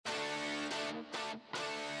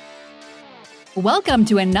Welcome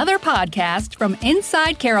to another podcast from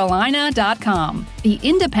InsideCarolina.com, the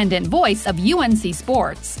independent voice of UNC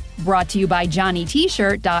Sports. Brought to you by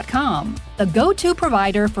JohnnyT-shirt.com, the go-to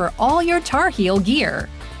provider for all your Tar Heel gear.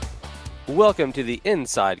 Welcome to the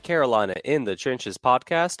Inside Carolina in the Trenches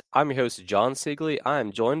podcast. I'm your host, Jon Seiglie.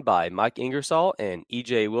 I'm joined by Mike Ingersoll and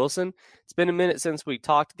E.J. Wilson. It's been a minute since we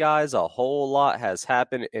talked, guys. A whole lot has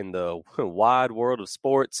happened in the wide world of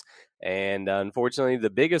sports. And unfortunately, the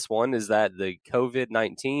biggest one is that the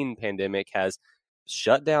COVID-19 pandemic has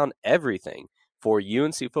shut down everything. For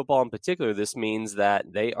UNC football in particular, this means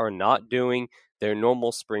that they are not doing their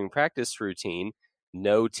normal spring practice routine.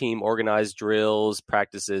 No team organized drills,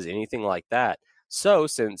 practices, anything like that. So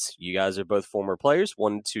since you guys are both former players,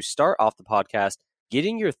 wanted to start off the podcast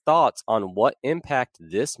getting your thoughts on what impact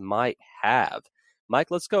this might have. Mike,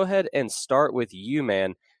 let's go ahead and start with you,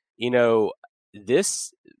 man. You know,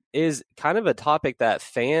 this is kind of a topic that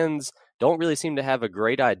fans don't really seem to have a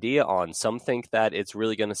great idea on. Some think that it's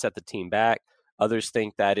really going to set the team back. Others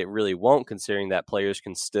think that it really won't, considering that players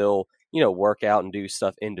can still, work out and do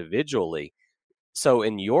stuff individually. So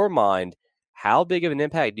in your mind, how big of an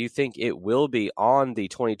impact do you think it will be on the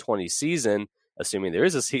 2020 season, assuming there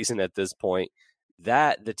is a season at this point,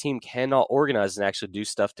 that the team cannot organize and actually do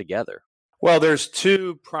stuff together? Well, there's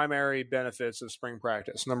two primary benefits of spring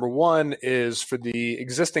practice. Number one is for the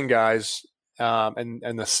existing guys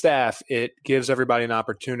and the staff, it gives everybody an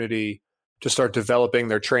opportunity to start developing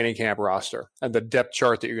their training camp roster and the depth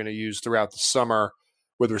chart that you're going to use throughout the summer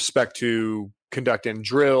with respect to conducting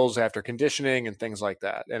drills after conditioning and things like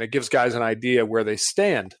that. And it gives guys an idea where they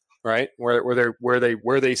stand, right?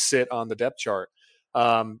 Where they sit on the depth chart.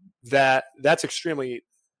 That's extremely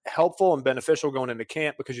helpful and beneficial going into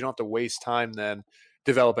camp because you don't have to waste time then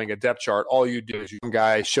developing a depth chart. All you do is one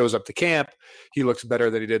guy shows up to camp, he looks better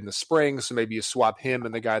than he did in the spring, so maybe you swap him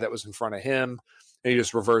and the guy that was in front of him, and you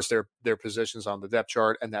just reverse their positions on the depth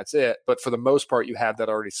chart, and that's it. But for the most part, you have that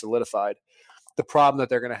already solidified. The problem that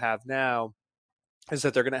they're going to have now is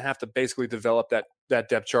that they're going to have to basically develop that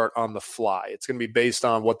depth chart on the fly. It's going to be based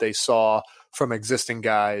on what they saw from existing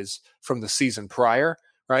guys from the season prior,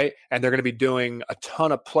 right? And they're going to be doing a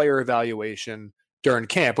ton of player evaluation during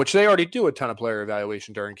camp, which they already do a ton of player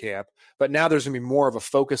evaluation during camp. But now there's going to be more of a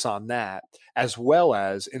focus on that, as well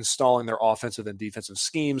as installing their offensive and defensive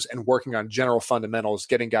schemes and working on general fundamentals,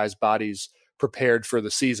 getting guys' bodies prepared for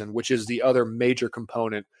the season, which is the other major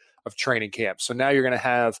component of training camp. So now you're going to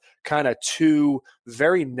have kind of two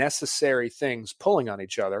very necessary things pulling on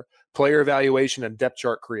each other: player evaluation and depth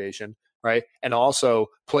chart creation, right? And also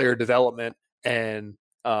player development and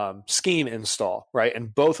scheme install, right?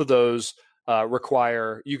 And both of those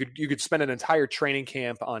require, you could spend an entire training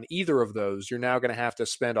camp on either of those. You're now going to have to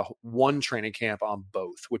spend one training camp on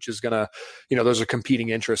both, which is going to, those are competing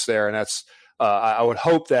interests there. And that's, I would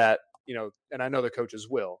hope that, and I know the coaches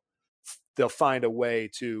will, they'll find a way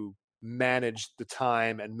to manage the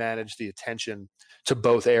time and manage the attention to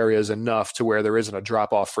both areas enough to where there isn't a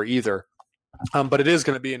drop off for either. But it is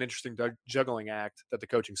going to be an interesting juggling act that the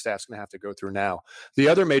coaching staff's going to have to go through now. The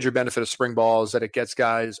other major benefit of spring ball is that it gets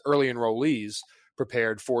guys, early enrollees,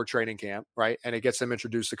 prepared for training camp, right? And it gets them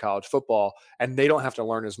introduced to college football, and they don't have to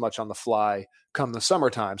learn as much on the fly come the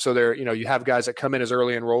summertime. So they're, you have guys that come in as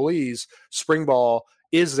early enrollees. Spring ball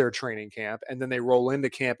is their training camp, and then they roll into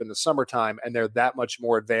camp in the summertime, and they're that much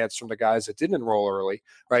more advanced from the guys that didn't enroll early,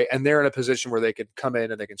 right? And they're in a position where they can come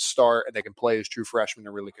in and they can start and they can play as true freshmen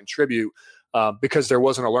and really contribute because there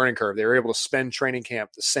wasn't a learning curve. They were able to spend training camp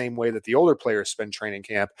the same way that the older players spend training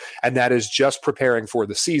camp, and that is just preparing for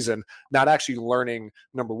the season, not actually learning,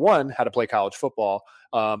 number one, how to play college football,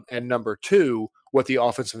 and number two, what the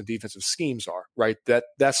offensive and defensive schemes are, right?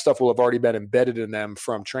 That stuff will have already been embedded in them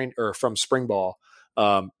from spring ball.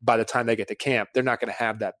 By the time they get to camp, they're not going to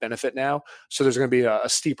have that benefit now. So there's going to be a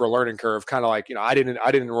steeper learning curve, kind of like, I didn't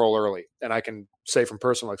enroll early. And I can say from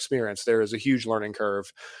personal experience, there is a huge learning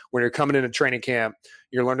curve. When you're coming into training camp,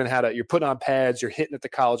 you're learning you're putting on pads, you're hitting at the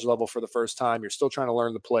college level for the first time. You're still trying to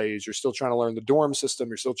learn the plays. You're still trying to learn the dorm system.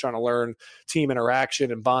 You're still trying to learn team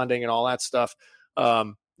interaction and bonding and all that stuff.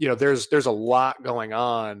 There's a lot going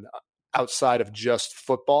on outside of just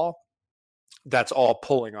football. That's all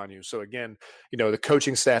pulling on you. So again, the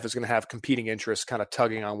coaching staff is going to have competing interests kind of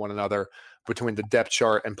tugging on one another between the depth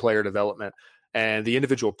chart and player development. And the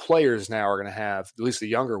individual players now are going to have, at least the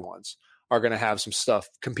younger ones, are going to have some stuff,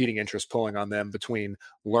 competing interests pulling on them between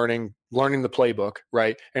learning the playbook,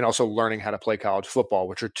 right, and also learning how to play college football,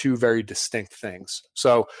 which are two very distinct things.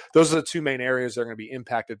 So those are the two main areas that are going to be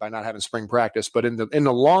impacted by not having spring practice. But in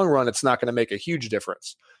the long run, it's not going to make a huge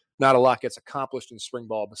difference. Not a lot gets accomplished in spring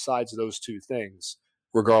ball besides those two things.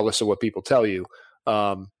 regardless of what people tell you.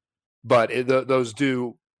 But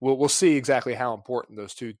we'll see exactly how important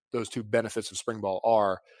those two benefits of spring ball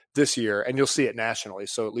are this year, and you'll see it nationally.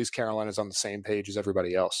 So at least Carolina's on the same page as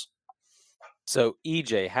everybody else. So,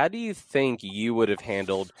 EJ, how do you think you would have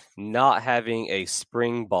handled not having a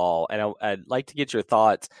spring ball? And I'd like to get your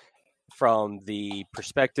thoughts from the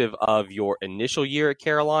perspective of your initial year at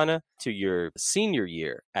Carolina to your senior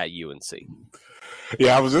year at UNC.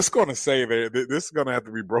 Yeah, I was just going to say that this is going to have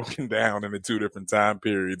to be broken down into two different time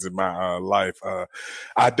periods in my life.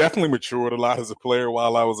 I definitely matured a lot as a player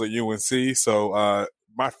while I was at UNC. So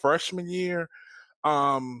my freshman year,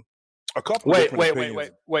 a couple. Wait.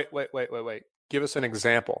 Give us an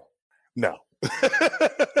example. No.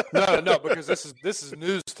 No, because this is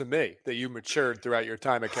news to me that you matured throughout your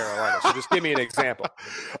time at Carolina. So just give me an example.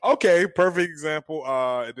 Okay, perfect example.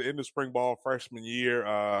 At the end of spring ball freshman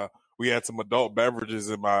year, we had some adult beverages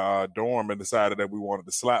in my dorm and decided that we wanted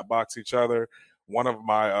to slap box each other. One of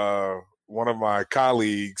my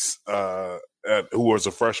colleagues, who was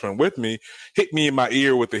a freshman with me, hit me in my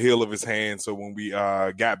ear with the heel of his hand. So when we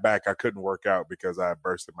got back, I couldn't work out because I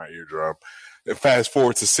bursted my eardrum. Fast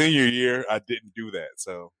forward to senior year, I didn't do that.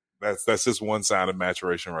 So that's just one sign of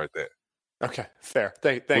maturation right there. Okay, fair.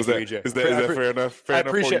 Thank you, EJ. Is that fair enough? Fair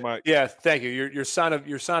enough for you, Mike? Yeah, thank you. Your sign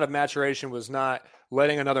of maturation was not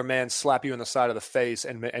letting another man slap you in the side of the face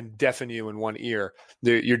and deafen you in one ear.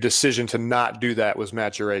 Your decision to not do that was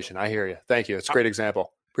maturation. I hear you. Thank you. It's a great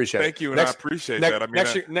example. Appreciate it. Thank you, and I appreciate that. I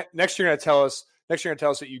mean, next you're going to tell us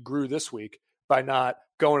that you grew this week by not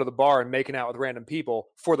going to the bar and making out with random people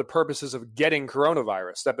for the purposes of getting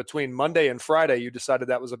coronavirus. That between Monday and Friday you decided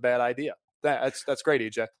that was a bad idea. That's great,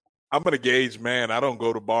 EJ. I'm an engaged man. I don't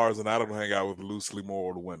go to bars and I don't hang out with loosely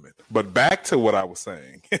moral women. But back to what I was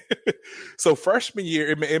saying. So freshman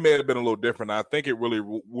year, it may have been a little different. I think it really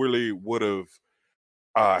would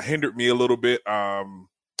have hindered me a little bit. I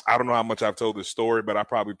don't know how much I've told this story, but I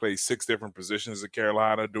probably played 6 different positions at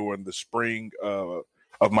Carolina during the spring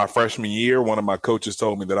of my freshman year. One of my coaches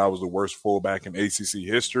told me that I was the worst fullback in ACC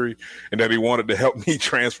history and that he wanted to help me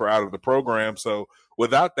transfer out of the program. So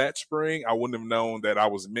without that spring, I wouldn't have known that I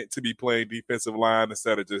was meant to be playing defensive line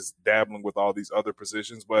instead of just dabbling with all these other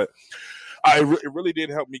positions. But it really did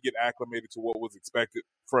help me get acclimated to what was expected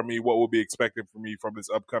from me, what will be expected from me from this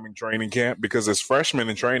upcoming training camp. Because as freshmen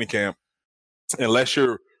in training camp, unless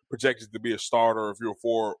you're projected to be a starter, if you're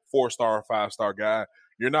a four-star or 5-star guy,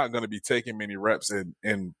 you're not going to be taking many reps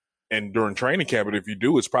and during training camp. But if you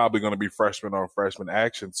do, it's probably going to be freshman on freshman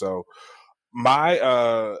action. So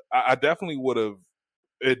I definitely would have.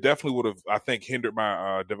 It definitely would have, I think, hindered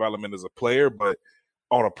my development as a player. But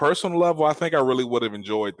on a personal level, I think I really would have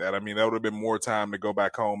enjoyed that. I mean, that would have been more time to go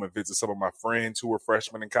back home and visit some of my friends who were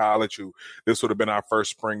freshmen in college. This would have been our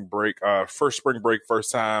first spring break,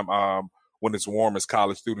 first time when it's warm as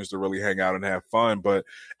college students to really hang out and have fun. But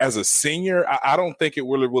as a senior, I don't think it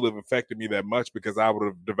really would have affected me that much because I would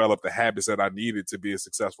have developed the habits that I needed to be a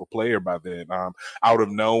successful player by then. I would have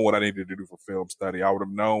known what I needed to do for film study. I would have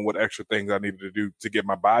known what extra things I needed to do to get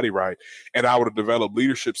my body right. And I would have developed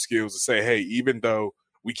leadership skills to say, hey, even though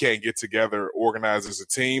we can't get together, organized as a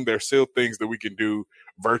team, there's still things that we can do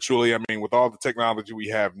virtually. I mean, with all the technology we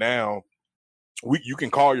have now, you can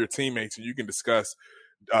call your teammates and you can discuss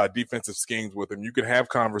defensive schemes with them. You can have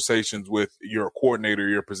conversations with your coordinator,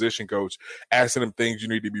 your position coach, asking them things you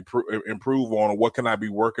need to be improve on, or what can I be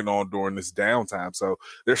working on during this downtime. So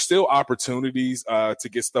there's still opportunities to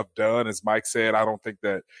get stuff done. As Mike said, I don't think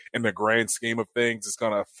that in the grand scheme of things, it's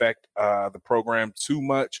going to affect the program too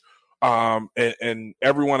much. And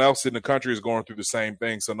everyone else in the country is going through the same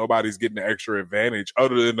thing. So nobody's getting an extra advantage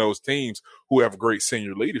other than those teams who have great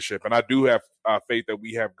senior leadership. And I do have faith that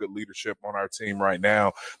we have good leadership on our team right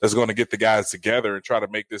now that's going to get the guys together and try to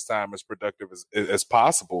make this time as productive as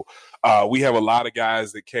possible. We have a lot of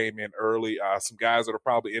guys that came in early, some guys that will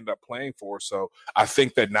probably end up playing for us. So I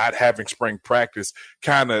think that not having spring practice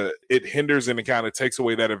it hinders and it kind of takes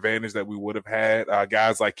away that advantage that we would have had.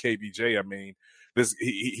 Guys like KBJ, I mean,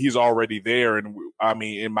 he's already there, and I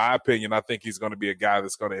mean, in my opinion, I think he's going to be a guy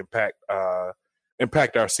that's going to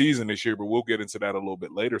impact our season this year. But we'll get into that a little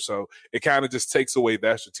bit later. So it kind of just takes away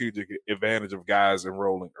that strategic advantage of guys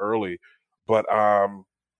enrolling early. But I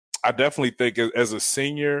definitely think as a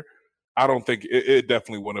senior, I don't think it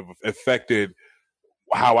definitely would have affected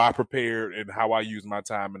how I prepared and how I used my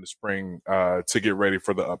time in the spring to get ready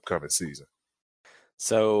for the upcoming season.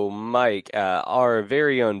 So, Mike, our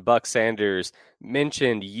very own Buck Sanders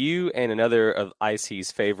mentioned you and another of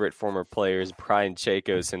IC's favorite former players, Brian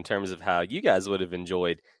Chacos, in terms of how you guys would have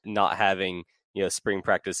enjoyed not having, spring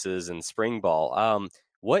practices and spring ball.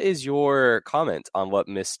 What is your comment on what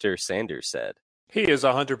Mr. Sanders said? He is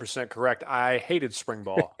 100% correct. I hated spring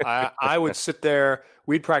ball. I would sit there.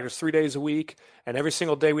 We'd practice 3 days a week, and every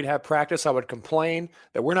single day we'd have practice, I would complain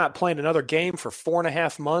that we're not playing another game for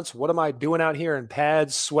 4.5 months. What am I doing out here in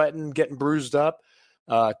pads, sweating, getting bruised up,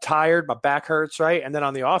 tired, my back hurts, right? And then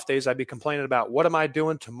on the off days, I'd be complaining about what am I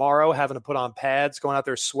doing tomorrow, having to put on pads, going out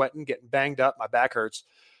there sweating, getting banged up, my back hurts.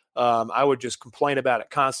 I would just complain about it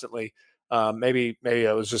constantly. Maybe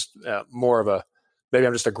it was just maybe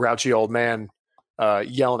I'm just a grouchy old man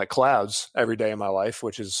yelling at clouds every day in my life,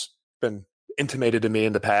 which has been intimated to me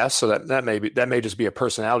in the past. So that may just be a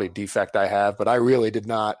personality defect I have, but I really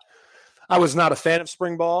I was not a fan of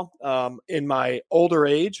spring ball. In my older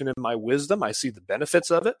age and in my wisdom, I see the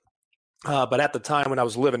benefits of it. But at the time when I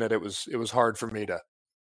was living it, it was hard for me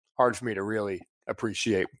to really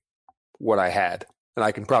appreciate what I had. And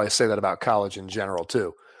I can probably say that about college in general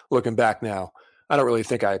too. Looking back now, I don't really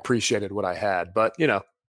think I appreciated what I had, but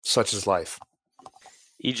such is life.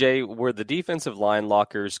 EJ, were the defensive line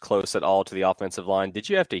lockers close at all to the offensive line? Did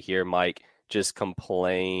you have to hear Mike just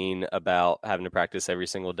complain about having to practice every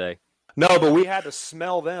single day? No, but we had to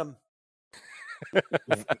smell them.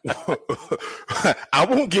 I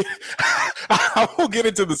won't get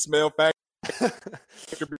into the smell factor.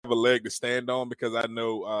 Have a leg to stand on because I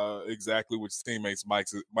know exactly which teammates Mike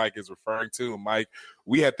is referring to, and Mike,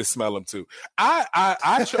 we had to smell him too.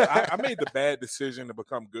 I made the bad decision to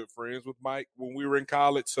become good friends with Mike when we were in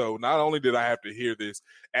college. So not only did I have to hear this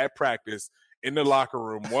at practice, in the locker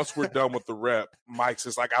room, once we're done with the rep, Mike's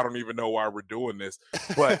just like, I don't even know why we're doing this.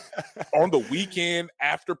 But on the weekend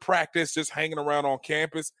after practice, just hanging around on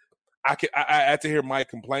campus, I had to hear Mike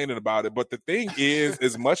complaining about it. But the thing is,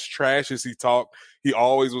 as much trash as he talked, he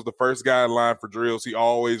always was the first guy in line for drills. He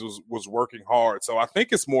always was working hard. So I think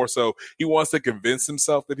it's more so he wants to convince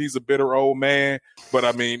himself that he's a bitter old man. But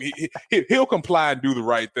I mean, he'll comply and do the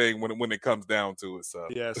right thing when it comes down to it. So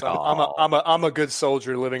yes, I'm a good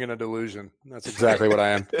soldier living in a delusion. That's exactly what I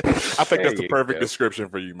am. I think that's the perfect description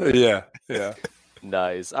for you, man. Yeah.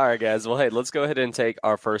 Nice. All right, guys. Well, hey, let's go ahead and take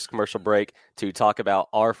our first commercial break to talk about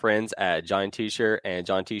our friends at Giant T-Shirt and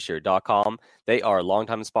GiantT-Shirt.com. They are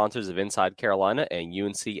longtime sponsors of Inside Carolina and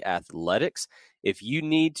UNC Athletics. If you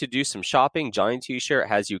need to do some shopping, Giant T-Shirt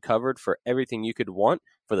has you covered for everything you could want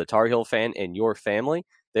for the Tar Heel fan and your family.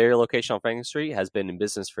 Their location on Franklin Street has been in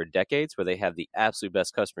business for decades, where they have the absolute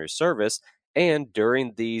best customer service. And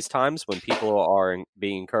during these times when people are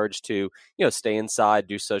being encouraged to, stay inside,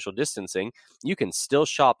 do social distancing, you can still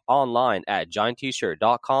shop online at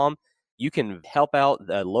GiantT-Shirt.com. You can help out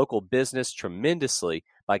the local business tremendously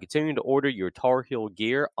by continuing to order your Tar Heel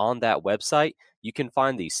gear on that website. You can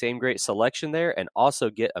find the same great selection there and also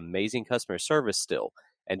get amazing customer service still.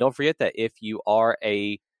 And don't forget that if you are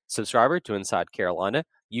a subscriber to Inside Carolina,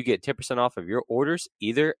 you get 10% off of your orders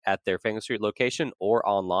either at their Franklin Street location or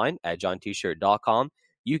online at GiantT-Shirt.com.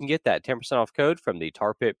 You can get that 10% off code from the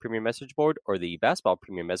Tar Pit Premium Message Board or the Basketball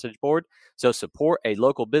Premium Message Board. So support a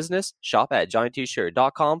local business. Shop at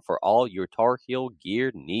GiantT-Shirt.com for all your Tar Heel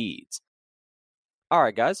gear needs. All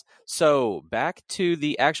right, guys. So back to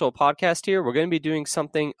the actual podcast here. We're going to be doing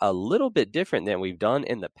something a little bit different than we've done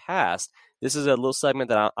in the past. This is a little segment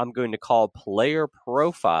that I'm going to call Player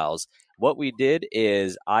Profiles. What we did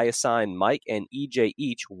is I assigned Mike and EJ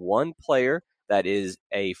each one player that is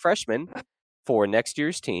a freshman for next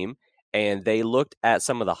year's team, and they looked at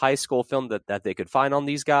some of the high school film that they could find on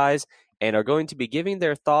these guys and are going to be giving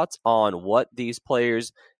their thoughts on what these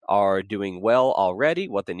players are doing well already,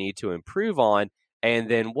 what they need to improve on, and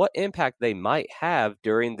then what impact they might have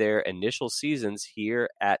during their initial seasons here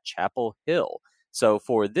at Chapel Hill. So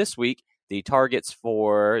for this week, the targets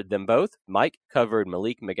for them both, Mike covered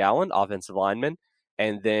Malik McGowan, offensive lineman,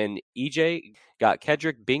 and then EJ got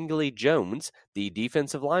Kedrick Bingley-Jones, the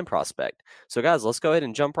defensive line prospect. So guys, let's go ahead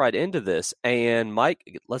and jump right into this. And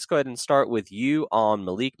Mike, let's go ahead and start with you on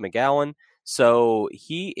Malik McGowan. So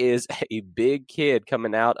he is a big kid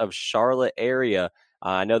coming out of Charlotte area.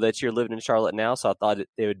 I know that you're living in Charlotte now, so I thought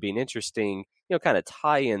it would be an interesting, kind of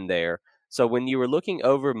tie in there. So when you were looking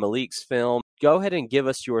over Malik's film, go ahead and give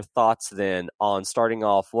us your thoughts then on starting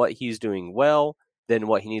off what he's doing well, then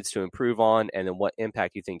what he needs to improve on, and then what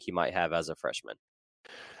impact you think he might have as a freshman.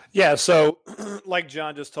 Yeah, so like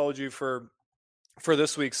John just told you, for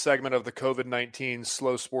this week's segment of the COVID-19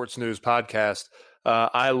 Slow Sports News podcast,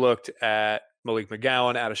 I looked at Malik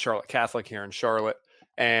McGowan out of Charlotte Catholic here in Charlotte.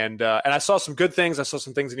 And I saw some good things. I saw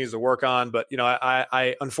some things he needs to work on. But,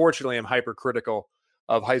 I unfortunately am hypercritical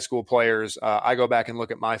of high school players. I go back and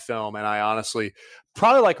look at my film, and I honestly,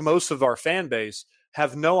 probably like most of our fan base,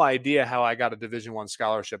 have no idea how I got a Division I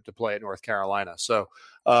scholarship to play at North Carolina. So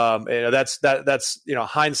that's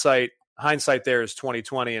hindsight there is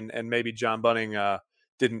 2020, and maybe John Bunning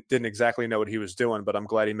didn't exactly know what he was doing, but I'm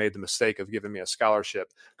glad he made the mistake of giving me a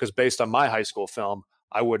scholarship, because based on my high school film,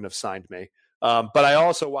 I wouldn't have signed me. But I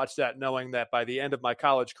also watched that knowing that by the end of my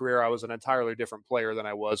college career, I was an entirely different player than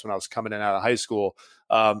I was when I was coming in out of high school.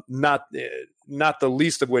 Not the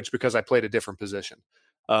least of which because I played a different position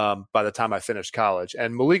by the time I finished college.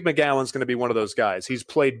 And Malik McGowan's going to be one of those guys. He's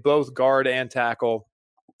played both guard and tackle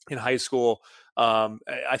in high school.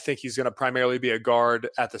 I think he's going to primarily be a guard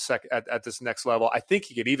at this next level. I think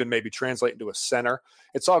he could even maybe translate into a center.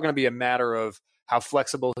 It's all going to be a matter of how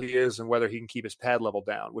flexible he is and whether he can keep his pad level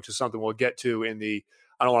down, which is something we'll get to in the,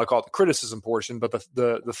 I don't want to call it the criticism portion, but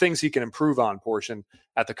the things he can improve on portion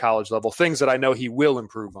at the college level, things that I know he will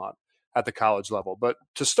improve on at the college level. But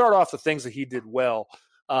to start off, the things that he did well,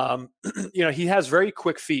 he has very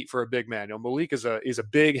quick feet for a big man. Malik is a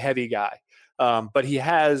big, heavy guy. But he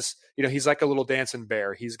has, he's like a little dancing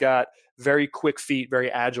bear. He's got very quick feet,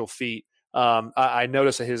 very agile feet. I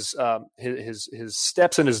notice that his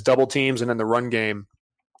steps in his double teams and in the run game,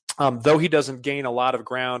 though he doesn't gain a lot of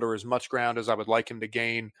ground or as much ground as I would like him to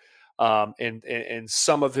gain, in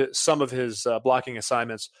some of his blocking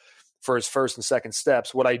assignments for his first and second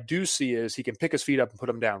steps, what I do see is he can pick his feet up and put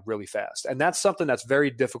them down really fast, and that's something that's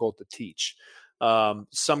very difficult to teach. You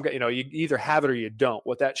either have it or you don't.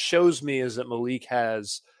 What that shows me is that Malik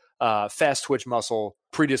has fast twitch muscle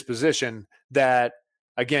predisposition that,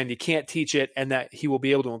 again, you can't teach it, and that he will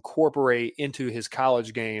be able to incorporate into his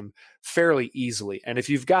college game fairly easily. And if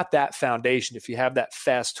you've got that foundation, if you have that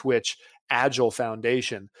fast twitch, agile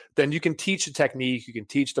foundation, then you can teach the technique, you can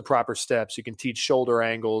teach the proper steps, you can teach shoulder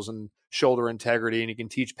angles and shoulder integrity, and you can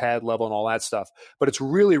teach pad level and all that stuff. But it's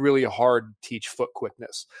really, really hard to teach foot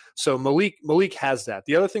quickness. So Malik has that.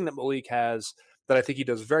 The other thing that Malik has that I think he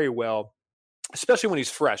does very well, especially when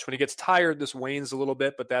he's fresh, when he gets tired, this wanes a little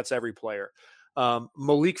bit, but that's every player.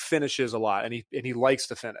 Malik finishes a lot, and he likes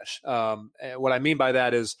to finish. And what I mean by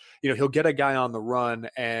that is, he'll get a guy on the run,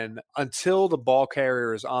 and until the ball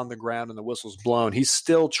carrier is on the ground and the whistle's blown, he's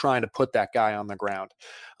still trying to put that guy on the ground.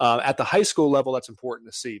 At the high school level, that's important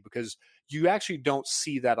to see, because you actually don't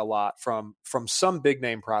see that a lot from some big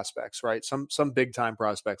name prospects, right? Some big time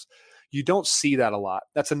prospects. You don't see that a lot.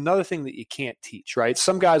 That's another thing that you can't teach, right?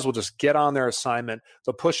 Some guys will just get on their assignment.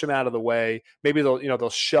 They'll push them out of the way. Maybe they'll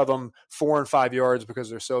shove them 4 and 5 yards because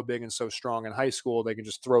they're so big and so strong in high school. They can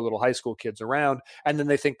just throw little high school kids around, and then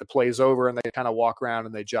they think the play's over, and they kind of walk around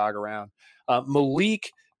and they jog around.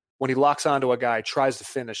 Malik, when he locks onto a guy, tries to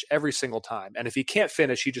finish every single time. And if he can't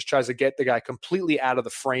finish, he just tries to get the guy completely out of the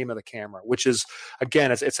frame of the camera, which is, again,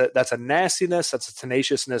 that's a nastiness, that's a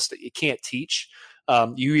tenaciousness that you can't teach.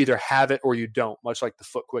 You either have it or you don't, much like the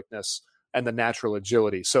foot quickness and the natural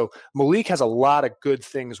agility. So Malik has a lot of good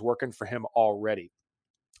things working for him already.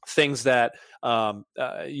 Things that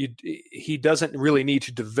he doesn't really need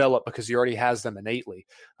to develop because he already has them innately.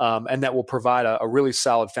 And that will provide a really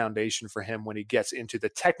solid foundation for him when he gets into the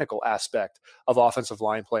technical aspect of offensive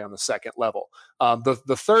line play on the second level.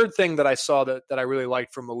 The third thing that I saw that I really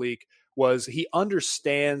liked from Malik was he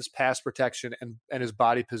understands pass protection and his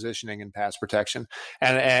body positioning in pass protection.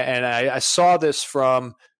 And I saw this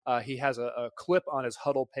from he has a clip on his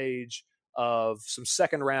Huddle page of some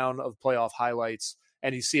second round of playoff highlights.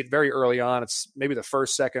 And you see it very early on. It's maybe the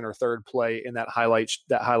first, second, or third play in that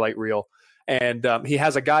highlight reel. And he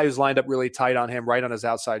has a guy who's lined up really tight on him, right on his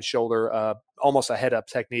outside shoulder, almost a head-up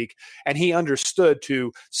technique. And he understood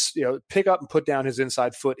to pick up and put down his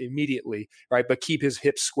inside foot immediately, right, but keep his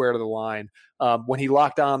hips square to the line. When he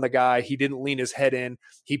locked on the guy, he didn't lean his head in.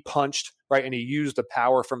 He punched, right, and he used the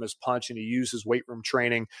power from his punch, and he used his weight room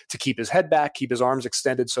training to keep his head back, keep his arms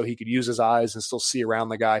extended so he could use his eyes and still see around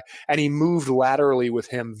the guy. And he moved laterally with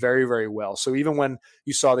him very, very well. So even when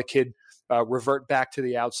you saw the kid revert back to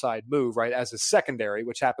the outside move, right, as a secondary,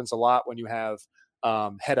 which happens a lot when you have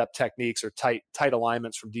head-up techniques or tight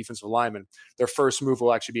alignments from defensive linemen, their first move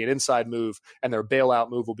will actually be an inside move, and their bailout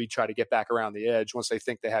move will be try to get back around the edge once they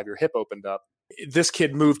think they have your hip opened up. This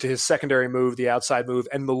kid moved to his secondary move, the outside move,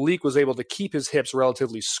 and Malik was able to keep his hips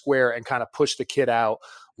relatively square and kind of push the kid out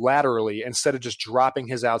laterally instead of just dropping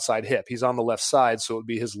his outside hip. He's on the left side, so it would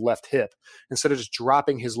be his left hip. Instead of just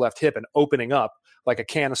dropping his left hip and opening up like a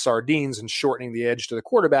can of sardines and shortening the edge to the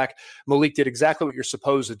quarterback, Malik did exactly what you're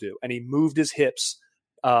supposed to do. And he moved his hips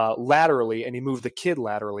laterally, and he moved the kid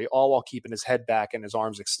laterally, all while keeping his head back and his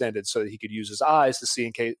arms extended so that he could use his eyes to see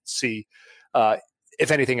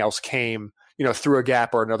if anything else came, through a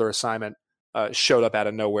gap or another assignment showed up out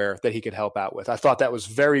of nowhere that he could help out with. I thought that was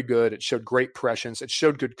very good. It showed great prescience. It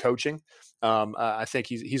showed good coaching. I think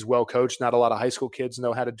he's well coached. Not a lot of high school kids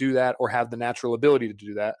know how to do that or have the natural ability to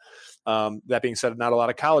do that. That being said, not a lot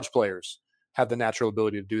of college players have the natural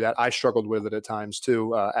ability to do that. I struggled with it at times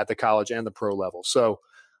too, at the college and the pro level. So,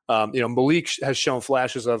 Malik has shown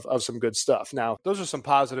flashes of some good stuff. Now, those are some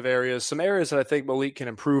positive areas. Some areas that I think Malik can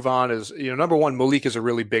improve on is, number one, Malik is a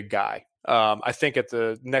really big guy. I think at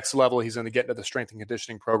the next level, he's going to get into the strength and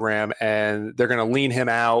conditioning program, and they're going to lean him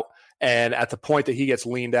out. And at the point that he gets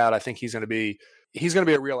leaned out, I think he's going to be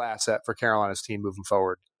a real asset for Carolina's team moving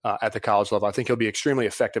forward at the college level. I think he'll be extremely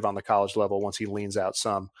effective on the college level once he leans out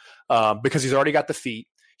some, because he's already got the feet.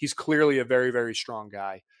 He's clearly a very, very strong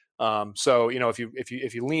guy. So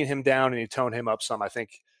if you lean him down and you tone him up some, I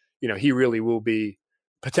think he really will be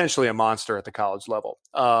potentially a monster at the college level.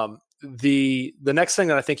 The next thing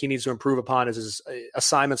that I think he needs to improve upon is his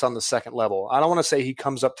assignments on the second level. I don't want to say he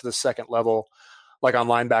comes up to the second level like on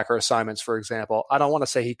linebacker assignments, for example. I don't want to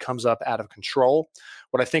say he comes up out of control.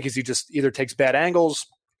 What I think is he just either takes bad angles,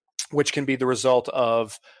 which can be the result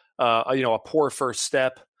of a poor first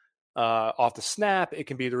step off the snap. It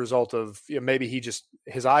can be the result of maybe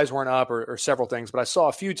his eyes weren't up or several things. But I saw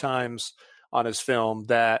a few times on his film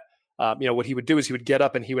that what he would do is he would get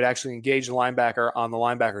up and he would actually engage the linebacker on the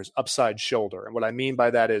linebacker's upside shoulder. And what I mean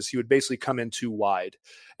by that is he would basically come in too wide.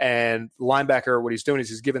 And the linebacker, what he's doing is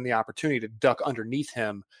he's given the opportunity to duck underneath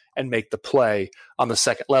him and make the play on the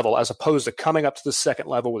second level, as opposed to coming up to the second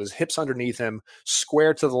level with his hips underneath him,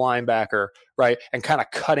 square to the linebacker, right, and kind of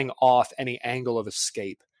cutting off any angle of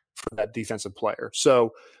escape for that defensive player.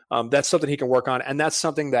 So that's something he can work on. And that's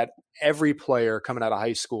something that every player coming out of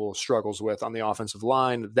high school struggles with on the offensive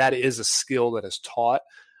line. That is a skill that is taught.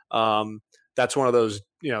 That's one of those,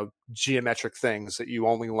 geometric things that you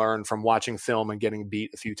only learn from watching film and getting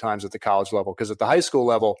beat a few times at the college level. Because at the high school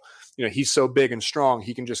level, he's so big and strong,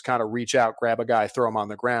 he can just kind of reach out, grab a guy, throw him on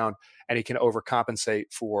the ground, and he can overcompensate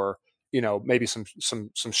for, maybe some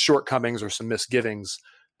shortcomings or some misgivings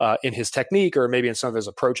in his technique, or maybe in some of his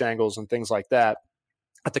approach angles and things like that.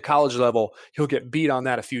 At the college level, he'll get beat on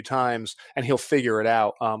that a few times and he'll figure it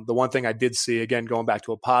out. The one thing I did see, again, going back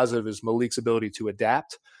to a positive, is Malik's ability to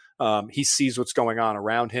adapt. He sees what's going on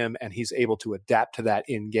around him and he's able to adapt to that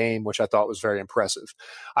in game, which I thought was very impressive.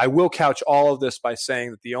 I will couch all of this by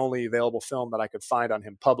saying that the only available film that I could find on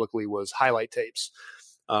him publicly was highlight tapes.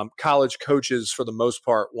 College coaches, for the most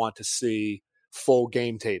part, want to see full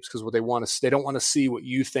game tapes, because what they want to, they don't want to see what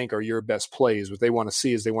you think are your best plays. What they want to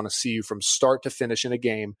see is they want to see you from start to finish in a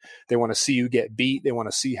game. They want to see you get beat. They want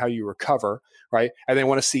to see how you recover, right? And they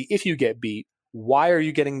want to see, if you get beat, why are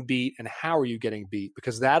you getting beat and how are you getting beat?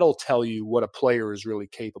 Because that'll tell you what a player is really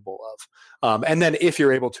capable of. And then if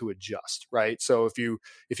you're able to adjust, right? So if you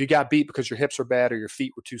got beat because your hips were bad or your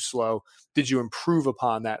feet were too slow, did you improve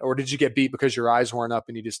upon that? Or did you get beat because your eyes weren't up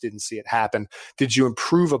and you just didn't see it happen? Did you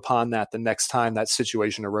improve upon that the next time that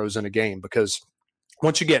situation arose in a game? Because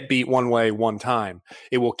once you get beat one way, one time,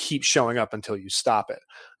 it will keep showing up until you stop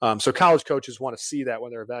it. So college coaches want to see that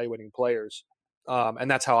when they're evaluating players. And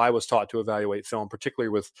that's how I was taught to evaluate film, particularly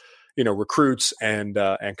with, recruits and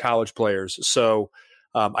college players. So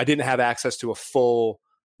I didn't have access to a full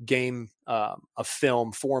game of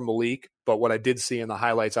film for Malik, but what I did see in the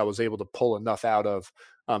highlights, I was able to pull enough out of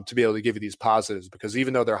to be able to give you these positives, because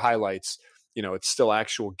even though they're highlights, it's still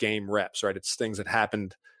actual game reps, right? It's things that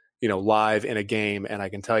happened, live in a game. And I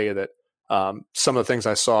can tell you that some of the things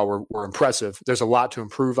I saw were impressive. There's a lot to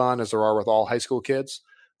improve on, as there are with all high school kids.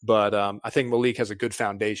 But I think Malik has a good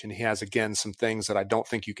foundation. He has, again, some things that I don't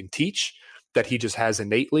think you can teach, that he just has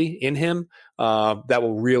innately in him, that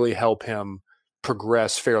will really help him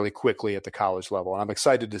progress fairly quickly at the college level. And I'm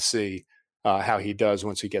excited to see how he does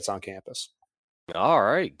once he gets on campus. All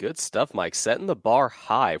right, good stuff, Mike. Setting the bar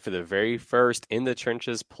high for the very first In the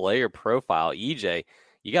Trenches player profile. EJ,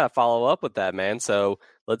 you got to follow up with that, man. So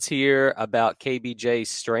let's hear about KBJ's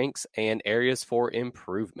strengths and areas for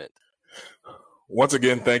improvement. Once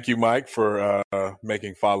again, thank you, Mike, for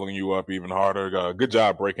making following you up even harder. Good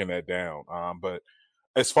job breaking that down. But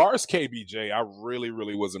as far as KBJ, I really,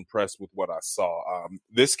 really was impressed with what I saw.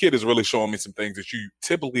 This kid is really showing me some things that you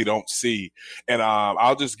typically don't see. And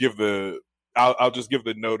I'll just give the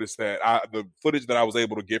notice that the footage that I was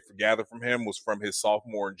able to gather from him was from his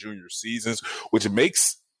sophomore and junior seasons, which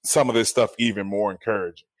makes some of this stuff even more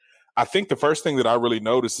encouraging. I think the first thing that I really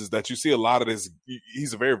noticed is that you see a lot of this.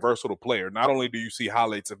 He's a very versatile player. Not only do you see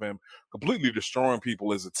highlights of him completely destroying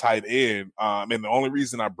people as a tight end, and the only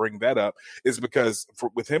reason I bring that up is because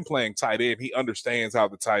with him playing tight end, he understands how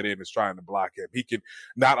the tight end is trying to block him. He can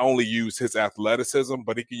not only use his athleticism,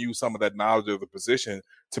 but he can use some of that knowledge of the position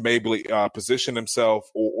to maybe position himself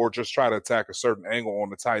or just try to attack a certain angle on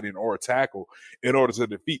the tight end or a tackle in order to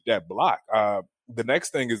defeat that block. The next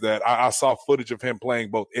thing is that I saw footage of him playing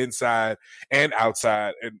both inside and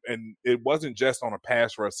outside, and it wasn't just on a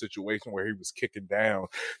pass rush situation where he was kicking down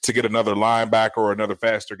to get another linebacker or another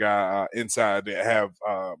faster guy inside to have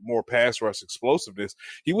more pass rush explosiveness.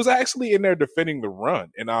 He was actually in there defending the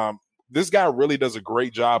run, and this guy really does a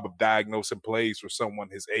great job of diagnosing plays for someone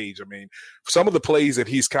his age. I mean, some of the plays that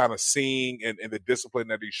he's kind of seeing and the discipline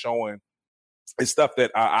that he's showing is stuff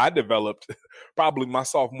that I developed probably my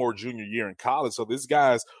sophomore, junior year in college. So this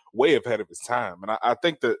guy's way ahead of his time. And I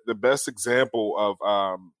think that the best example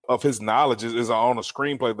of his knowledge is on a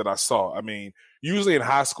screenplay that I saw. I mean, usually in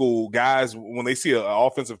high school, guys, when they see an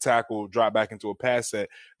offensive tackle drop back into a pass set,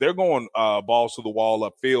 they're going balls to the wall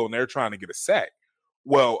upfield and they're trying to get a sack.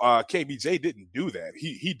 Well, KBJ didn't do that.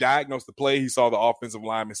 He diagnosed the play. He saw the offensive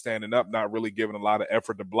lineman standing up, not really giving a lot of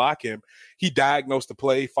effort to block him. He diagnosed the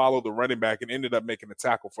play, followed the running back, and ended up making a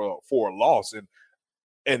tackle for a loss.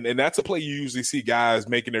 And that's a play you usually see guys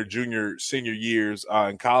making their junior, senior years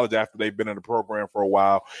in college after they've been in the program for a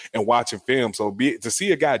while and watching film. So to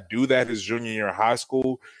see a guy do that his junior year in high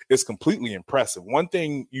school is completely impressive. One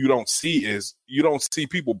thing you don't see is you don't see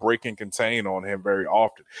people break and contain on him very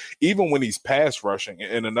often, even when he's pass rushing.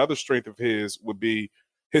 And another strength of his would be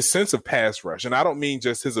his sense of pass rush. And I don't mean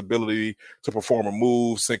just his ability to perform a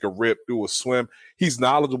move, sink a rip, do a swim. He's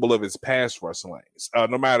knowledgeable of his pass rush lanes,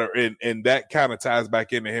 no matter. And that kind of ties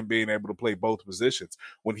back into him being able to play both positions.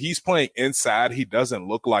 When he's playing inside, he doesn't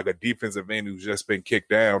look like a defensive end who's just been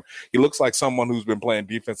kicked down. He looks like someone who's been playing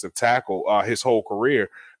defensive tackle his whole career.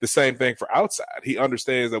 The same thing for outside. He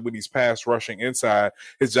understands that when he's pass rushing inside,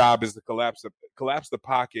 his job is to collapse the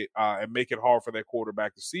pocket and make it hard for that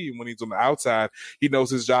quarterback to see. And when he's on the outside, he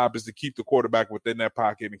knows his job is to keep the quarterback within that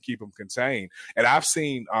pocket and keep him contained. And I've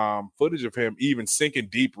seen footage of him even sinking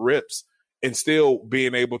deep rips and still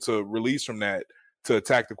being able to release from that to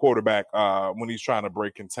attack the quarterback when he's trying to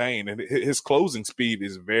break contain. And his closing speed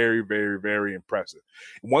is very, very, very impressive.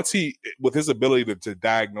 Once with his ability to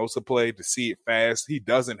diagnose a play, to see it fast, he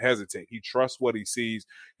doesn't hesitate. He trusts what he sees.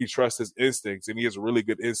 He trusts his instincts, and he has really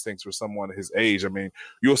good instincts for someone his age. I mean,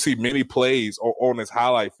 you'll see many plays on his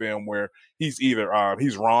highlight film where he's either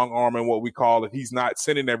he's wrong arming, what we call it. He's not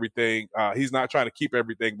sending everything. He's not trying to keep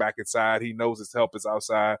everything back inside. He knows his help is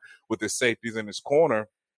outside with his safeties in his corner.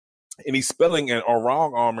 And he's spilling or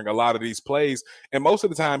wrong arming a lot of these plays. And most of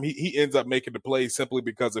the time he ends up making the plays simply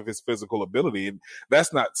because of his physical ability. And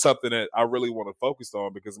that's not something that I really want to focus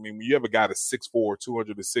on, because, I mean, when you have a guy that's 6'4",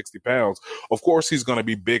 260 pounds, of course he's going to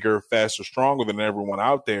be bigger, faster, stronger than everyone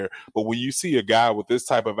out there. But when you see a guy with this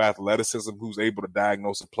type of athleticism who's able to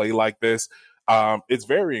diagnose a play like this, it's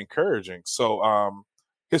very encouraging. So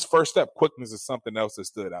his first step quickness is something else that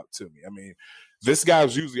stood out to me. I mean, this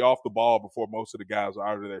guy's usually off the ball before most of the guys are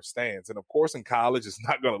out of their stands. And, of course, in college, it's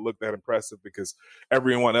not going to look that impressive because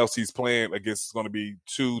everyone else he's playing against is going to be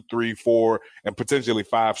 2, 3, 4, and potentially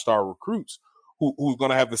 5-star recruits who's going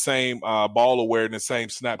to have the same ball awareness, same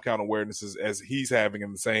snap count awareness as he's having,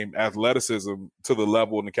 and the same athleticism to the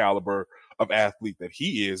level and the caliber of athlete that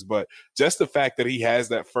he is. But just the fact that he has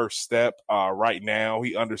that first step right now,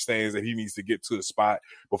 he understands that he needs to get to the spot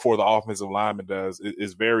before the offensive lineman does,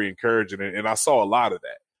 is very encouraging. And I saw a lot of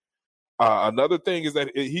that. Another thing is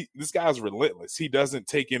that this guy's relentless. He doesn't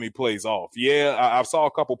take any plays off. Yeah, I saw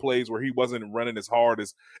a couple plays where he wasn't running as hard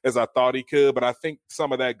as I thought he could, but I think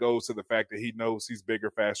some of that goes to the fact that he knows he's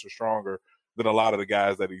bigger, faster, stronger than a lot of the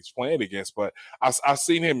guys that he's playing against. But I've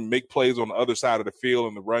seen him make plays on the other side of the field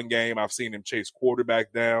in the run game. I've seen him chase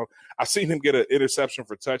quarterback down. I've seen him get an interception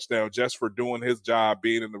for touchdown just for doing his job,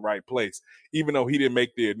 being in the right place. Even though he didn't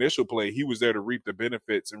make the initial play, he was there to reap the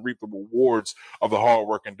benefits and reap the rewards of the hard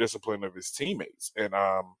work and discipline of his teammates. And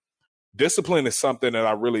discipline is something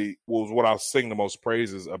that was what I was singing the most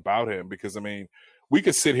praises about him, because, I mean, we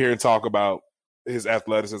could sit here and talk about his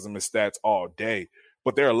athleticism and stats all day,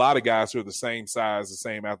 but there are a lot of guys who are the same size, the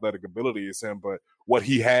same athletic ability as him, but what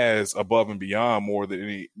he has above and beyond more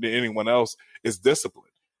than anyone else is discipline.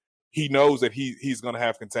 He knows that he's going to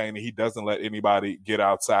have containment. He doesn't let anybody get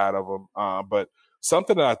outside of him. But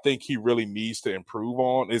something that I think he really needs to improve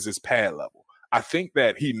on is his pad level. I think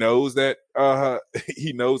that he knows that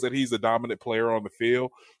he's a dominant player on the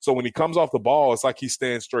field. So when he comes off the ball, it's like he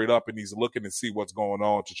stands straight up and he's looking to see what's going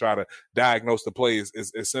on to try to diagnose the play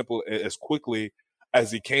as simple as quickly as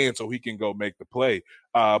he can so he can go make the play.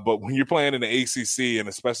 But when you're playing in the ACC and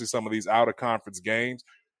especially some of these out-of-conference games,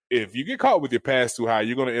 if you get caught with your pass too high,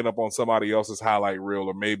 you're going to end up on somebody else's highlight reel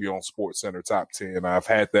or maybe on SportsCenter top 10. I've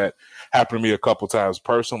had that happen to me a couple times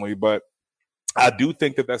personally, but I do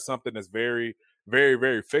think that that's something that's very, very,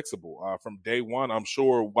 very fixable. From day one, I'm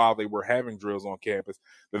sure while they were having drills on campus,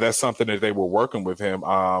 that's something that they were working with him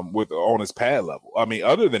with on his pad level. I mean,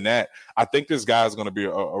 other than that, I think this guy is going to be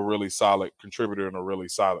a really solid contributor and a really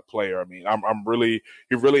solid player. I mean,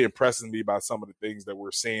 he really impresses me by some of the things that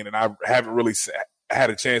we're seeing, and I haven't really had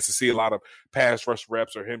a chance to see a lot of pass rush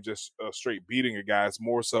reps or him just straight beating a guy. It's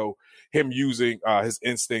more so him using his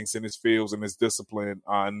instincts and his feels and his discipline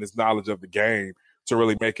and his knowledge of the game to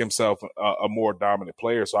really make himself a more dominant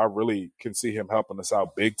player. So I really can see him helping us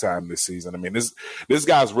out big time this season. I mean, this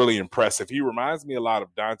guy's really impressive. He reminds me a lot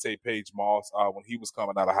of Dante Page-Moss when he was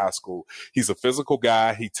coming out of high school. He's a physical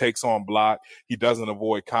guy. He takes on block. He doesn't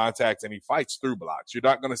avoid contact, and he fights through blocks. You're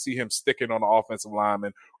not going to see him sticking on the offensive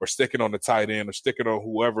lineman or sticking on the tight end or sticking on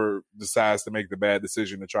whoever decides to make the bad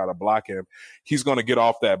decision to try to block him. He's going to get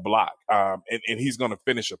off that block, and he's going to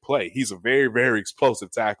finish a play. He's a very, very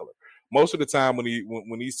explosive tackler. Most of the time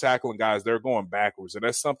when he's tackling guys, they're going backwards. And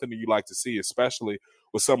that's something that you like to see, especially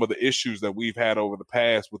with some of the issues that we've had over the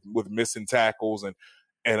past with missing tackles and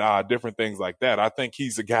different things like that. I think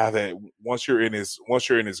he's a guy that once you're in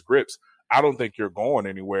his grips, I don't think you're going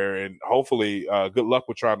anywhere. And hopefully good luck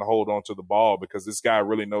with trying to hold on to the ball, because this guy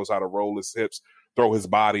really knows how to roll his hips, throw his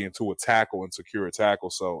body into a tackle and secure a tackle.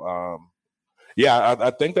 So,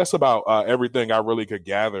 I think that's about everything I really could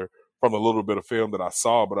gather from a little bit of film that I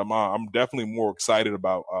saw, but I'm definitely more excited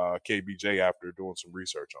about KBJ after doing some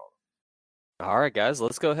research on him. All right, guys,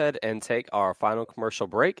 let's go ahead and take our final commercial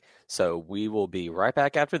break. So we will be right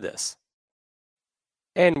back after this.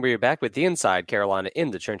 And we're back with the Inside Carolina in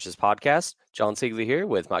the Trenches podcast. Jon Seiglie here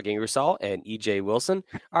with Mike Ingersoll and E.J. Wilson.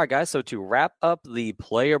 All right, guys, so to wrap up the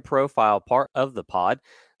player profile part of the pod,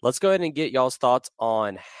 let's go ahead and get y'all's thoughts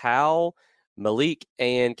on how Malik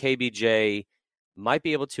and KBJ might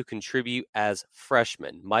be able to contribute as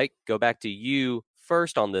freshmen. Mike, go back to you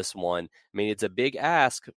first on this one. I mean, it's a big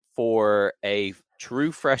ask for a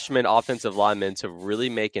true freshman offensive lineman to really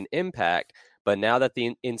make an impact, but now that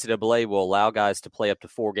the NCAA will allow guys to play up to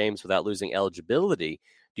 4 games without losing eligibility,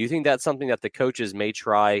 do you think that's something that the coaches may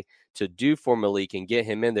try to do for Malik and get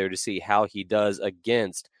him in there to see how he does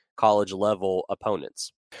against college-level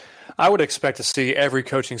opponents? I would expect to see every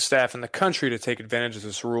coaching staff in the country to take advantage of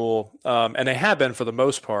this rule, and they have been for the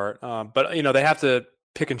most part. But they have to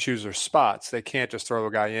pick and choose their spots. They can't just throw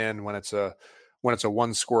a guy in when it's a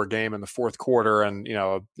 1-score game in the fourth quarter, and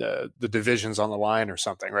the division's on the line or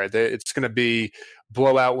something, right? It's going to be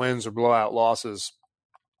blowout wins or blowout losses,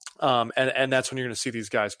 and that's when you're going to see these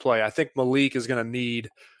guys play. I think Malik is going to need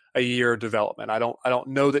a year of development. I don't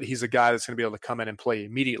know that he's a guy that's going to be able to come in and play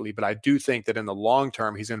immediately, but I do think that in the long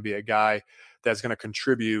term, he's going to be a guy that's going to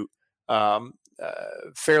contribute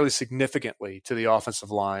fairly significantly to the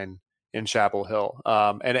offensive line in Chapel Hill.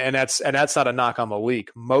 And that's not a knock on Malik.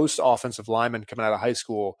 Most offensive linemen coming out of high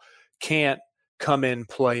school can't come in,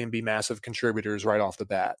 play, and be massive contributors right off the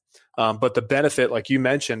bat. But the benefit, like you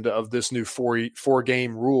mentioned, of this new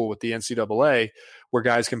four-game rule with the NCAA, where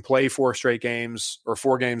guys can play 4 straight games or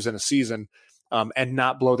 4 games in a season and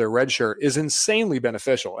not blow their red shirt, is insanely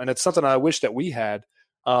beneficial. And it's something I wish that we had.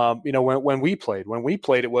 When we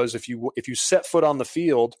played, it was if you set foot on the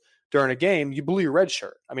field during a game, you blew your red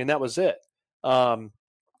shirt. I mean, that was it.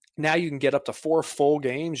 Now you can get up to 4 full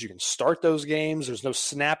games. You can start those games. There's no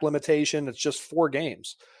snap limitation. It's just 4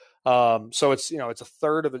 games. So it's a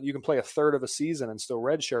third of it. You can play a third of a season and still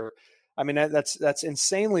redshirt. I mean, that's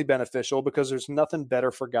insanely beneficial, because there's nothing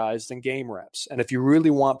better for guys than game reps. And if you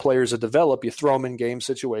really want players to develop, you throw them in game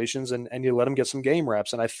situations and you let them get some game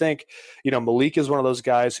reps. And I think, Malik is one of those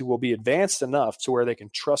guys who will be advanced enough to where they can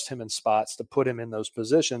trust him in spots to put him in those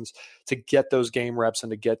positions to get those game reps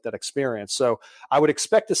and to get that experience. So I would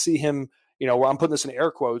expect to see him, I'm putting this in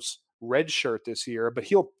air quotes, redshirt this year, but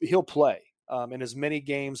he'll play. In as many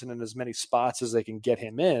games and in as many spots as they can get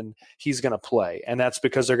him in, he's going to play. And that's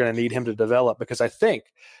because they're going to need him to develop, because I think,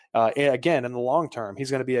 again, in the long term,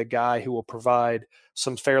 he's going to be a guy who will provide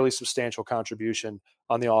some fairly substantial contribution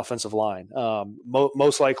on the offensive line,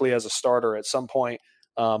 most likely as a starter at some point.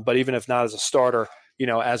 But even if not as a starter,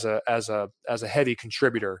 as a heavy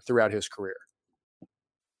contributor throughout his career.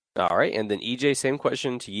 All right. And then EJ, same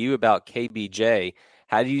question to you about KBJ.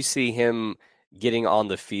 How do you see him getting on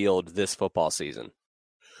the field this football season?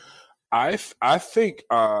 I think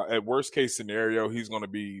at worst case scenario, he's going to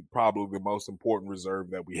be probably the most important reserve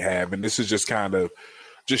that we have. And this is just kind of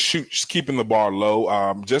just keeping the bar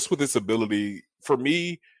low. Just with this ability, for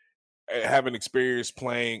me, having experience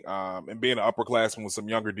playing and being an upperclassman with some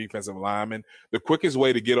younger defensive linemen, the quickest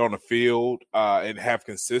way to get on the field and have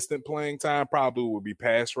consistent playing time probably would be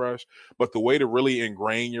pass rush. But the way to really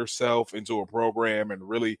ingrain yourself into a program and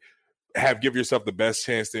really give yourself the best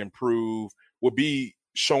chance to improve would be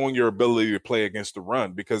showing your ability to play against the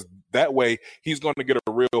run, because that way he's going to get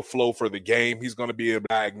a real flow for the game. He's going to be able to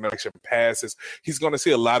diagnose passes. He's going to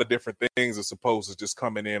see a lot of different things as opposed to just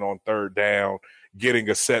coming in on third down, getting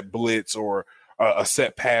a set blitz or a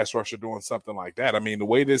set pass rush or doing something like that. I mean, the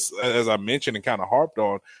way this, as I mentioned and kind of harped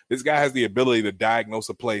on, this guy has the ability to diagnose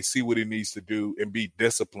a play, see what he needs to do, and be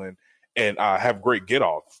disciplined and have great get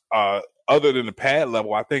off. Other than the pad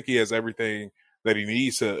level, I think he has everything that he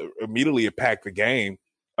needs to immediately impact the game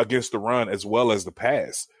against the run as well as the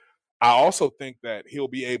pass. I also think that he'll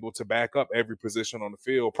be able to back up every position on the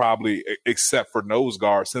field, probably except for nose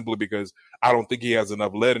guard, simply because I don't think he has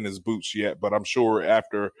enough lead in his boots yet. But I'm sure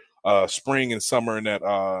after spring and summer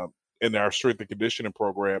in our strength and conditioning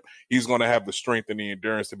program, he's going to have the strength and the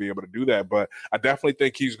endurance to be able to do that. But I definitely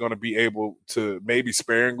think he's going to be able to maybe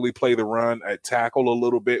sparingly play the run at tackle a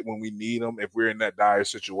little bit when we need him if we're in that dire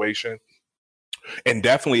situation. And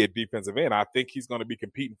definitely at defensive end, I think he's going to be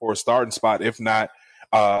competing for a starting spot, if not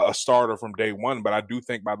a starter from day one. But I do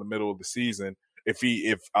think by the middle of the season, if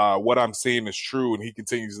what I'm seeing is true and he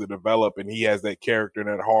continues to develop and he has that character and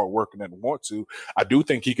that hard work and that want to, I do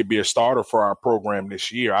think he could be a starter for our program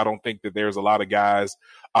this year. I don't think that there's a lot of guys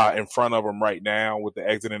in front of him right now with the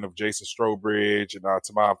exiting of Jason Strobridge and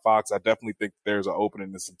Tamon Fox. I definitely think there's an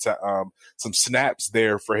opening and some snaps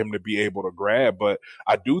there for him to be able to grab. But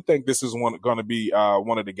I do think this is going to be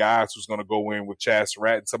one of the guys who's going to go in with Chaz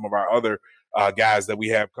Surratt and some of our other guys that we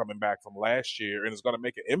have coming back from last year, and it's going to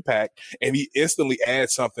make an impact. And he instantly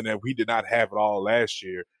adds something that we did not have at all last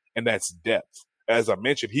year, and that's depth. As I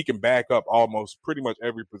mentioned, he can back up almost pretty much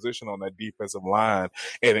every position on that defensive line.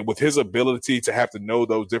 And with his ability to have to know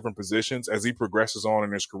those different positions as he progresses on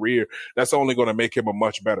in his career, that's only going to make him a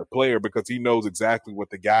much better player because he knows exactly what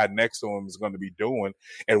the guy next to him is going to be doing.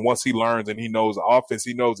 And once he learns and he knows the offense,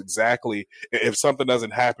 he knows exactly if something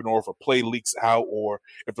doesn't happen or if a play leaks out or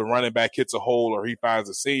if the running back hits a hole or he finds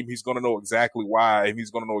a seam, he's going to know exactly why, and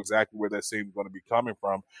he's going to know exactly where that seam is going to be coming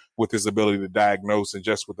from with his ability to diagnose and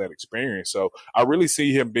just with that experience. So I really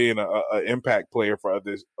see him being an impact player for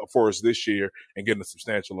us this year and getting a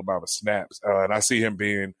substantial amount of snaps. And I see him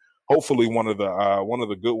being hopefully one of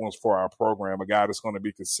the good ones for our program, a guy that's going to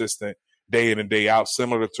be consistent day in and day out,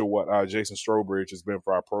 similar to what Jason Strobridge has been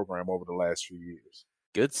for our program over the last few years.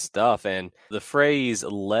 Good stuff. And the phrase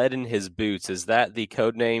lead in his boots, is that the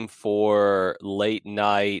code name for late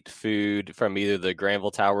night food from either the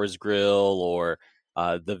Granville Towers Grill or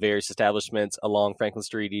the various establishments along Franklin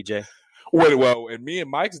Street, EJ? Well, in me and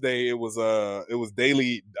Mike's day, it was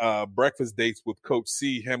daily breakfast dates with Coach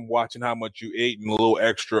C, him watching how much you ate and a little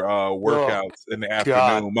extra workouts in the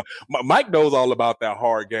afternoon. Mike knows all about that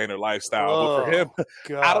hard gainer lifestyle, but for him,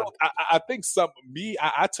 I think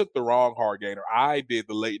I took the wrong hard gainer. I did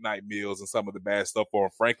the late night meals and some of the bad stuff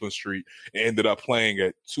on Franklin Street and ended up playing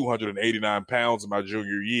at 289 pounds in my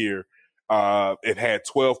junior year. It had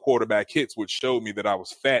 12 quarterback hits, which showed me that I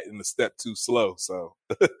was fat and a step too slow. So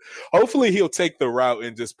hopefully he'll take the route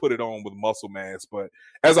and just put it on with muscle mass. But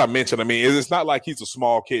as I mentioned, I mean, it's not like he's a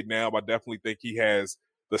small kid now, but I definitely think he has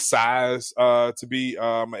the size to be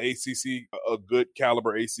an a good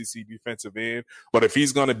caliber ACC defensive end. But if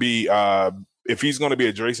he's going to be a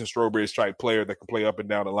Jason Strobridge type player that can play up and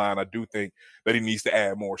down the line, I do think that he needs to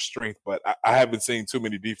add more strength. But I haven't seen too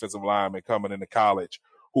many defensive linemen coming into college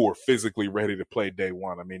who are physically ready to play day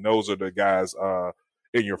one. I mean, those are the guys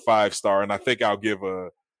in your 5-star. And I think I'll give a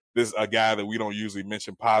guy that we don't usually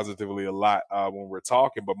mention positively a lot when we're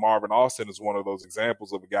talking, but Marvin Austin is one of those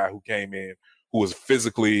examples of a guy who came in who was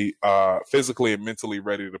physically and mentally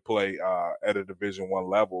ready to play at a Division I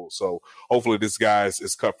level. So hopefully this guy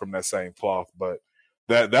is cut from that same cloth. But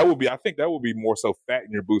that would be, I think that would be more so fat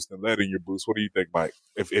in your boots than lead in your boots. What do you think, Mike?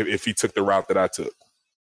 If he took the route that I took?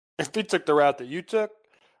 If he took the route that you took,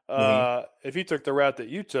 if he took the route that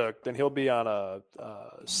you took, then he'll be on a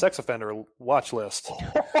sex offender watch list.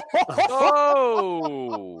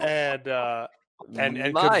 Oh, and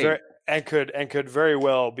could very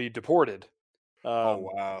well be deported. Oh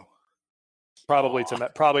wow! Probably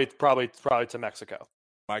to Mexico.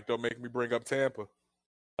 Mike, don't make me bring up Tampa.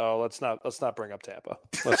 Oh, let's not bring up Tampa.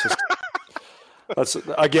 Let's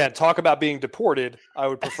again talk about being deported. I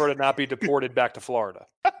would prefer to not be deported back to Florida.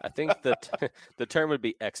 I think that the term would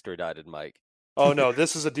be extradited, Mike. Oh no,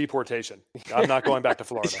 this is a deportation. I'm not going back to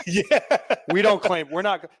Florida. Yeah. We don't claim. We're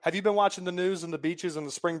not. Have you been watching the news and the beaches and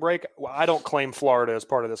the spring break? Well, I don't claim Florida as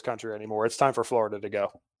part of this country anymore. It's time for Florida to go.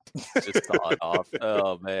 Just saw it off.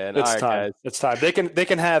 Oh man, It's all right, time. guys. It's time. They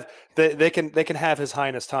can have His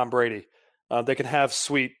Highness Tom Brady. They can have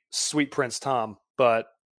sweet Prince Tom, but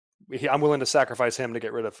I'm willing to sacrifice him to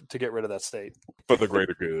get rid of that state For the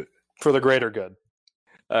greater good. For the greater good.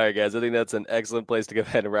 All right, guys, I think that's an excellent place to go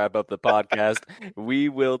ahead and wrap up the podcast. We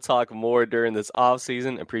will talk more during this off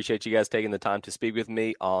season. Appreciate you guys taking the time to speak with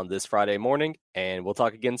me on this Friday morning, and we'll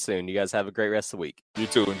talk again soon. You guys have a great rest of the week. You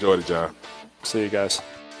too. Enjoyed it, John. See you guys.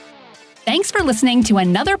 Thanks for listening to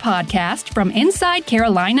another podcast from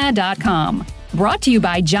InsideCarolina.com. Brought to you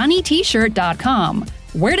by JohnnyT-Shirt.com.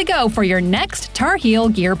 Where to go for your next Tar Heel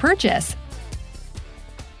gear purchase.